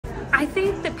I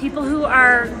think that people who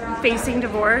are facing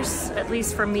divorce, at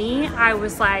least for me, I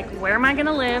was like, where am I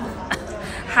gonna live?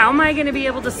 How am I gonna be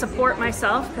able to support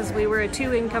myself? Because we were a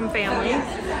 2-income family.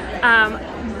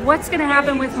 What's gonna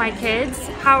happen with my kids?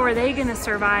 How are they gonna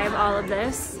survive all of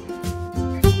this?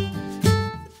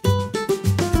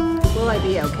 Will I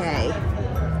be okay?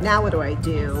 Now what do I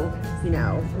do? You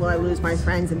know, will I lose my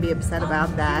friends and be upset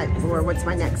about that? Or what's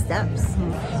my next steps?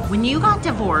 When you got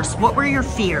divorced, what were your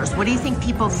fears? What do you think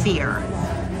people fear?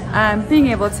 Being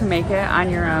able to make it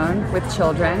on your own with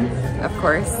children, of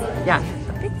course, yeah.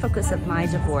 The big focus of my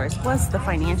divorce was the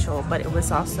financial, but it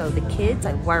was also the kids.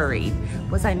 I worried,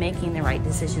 was I making the right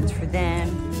decisions for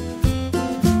them?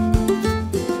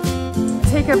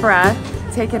 Take a breath,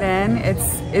 take it in.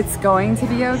 It's going to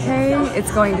be okay.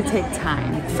 It's going to take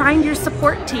time. Find your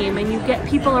support team and you get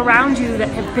people around you that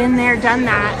have been there, done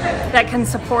that can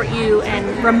support you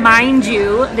and remind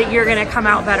you that you're gonna come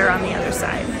out better on the other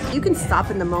side. You can stop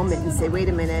in the moment and say, wait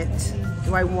a minute,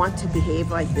 do I want to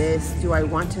behave like this? Do I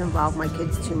want to involve my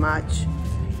kids too much?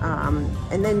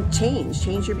 And then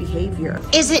change your behavior.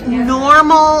 Is it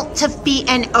normal to be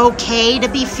and okay to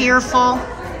be fearful?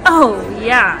 Oh,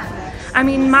 yeah. I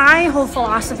mean, my whole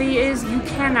philosophy is you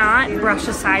cannot brush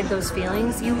aside those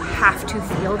feelings. You have to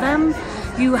feel them.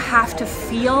 You have to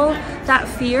feel that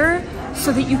fear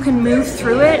so that you can move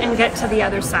through it and get to the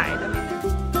other side.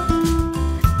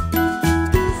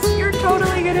 You're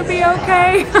totally gonna be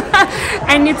okay.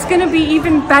 And it's gonna be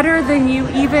even better than you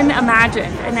even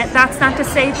imagined. And that's not to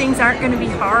say things aren't gonna be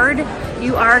hard.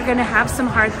 You are gonna have some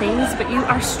hard things, but you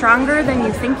are stronger than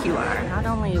you think you are. Not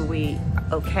only are we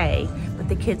okay, but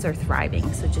the kids are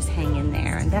thriving, so just hang in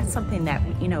there. And that's something that,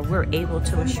 you know, we're able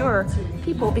to assure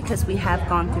people because we have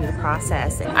gone through the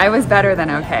process. I was better than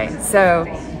okay. So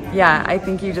yeah, I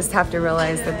think you just have to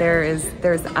realize that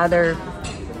there's other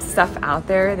stuff out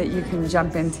there that you can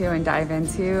jump into and dive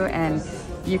into, and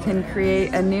you can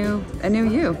create a new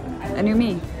you, a new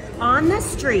me. On the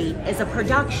Street is a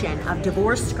production of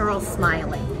Divorced Girls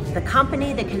Smiling, the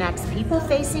company that connects people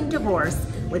facing divorce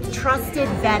with trusted,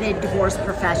 vetted divorce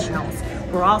professionals.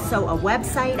 We're also a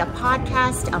website, a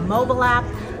podcast, a mobile app,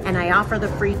 and I offer the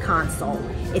free consult.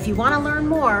 If you want to learn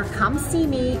more, come see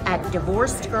me at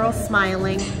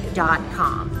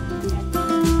divorcedgirlsmiling.com.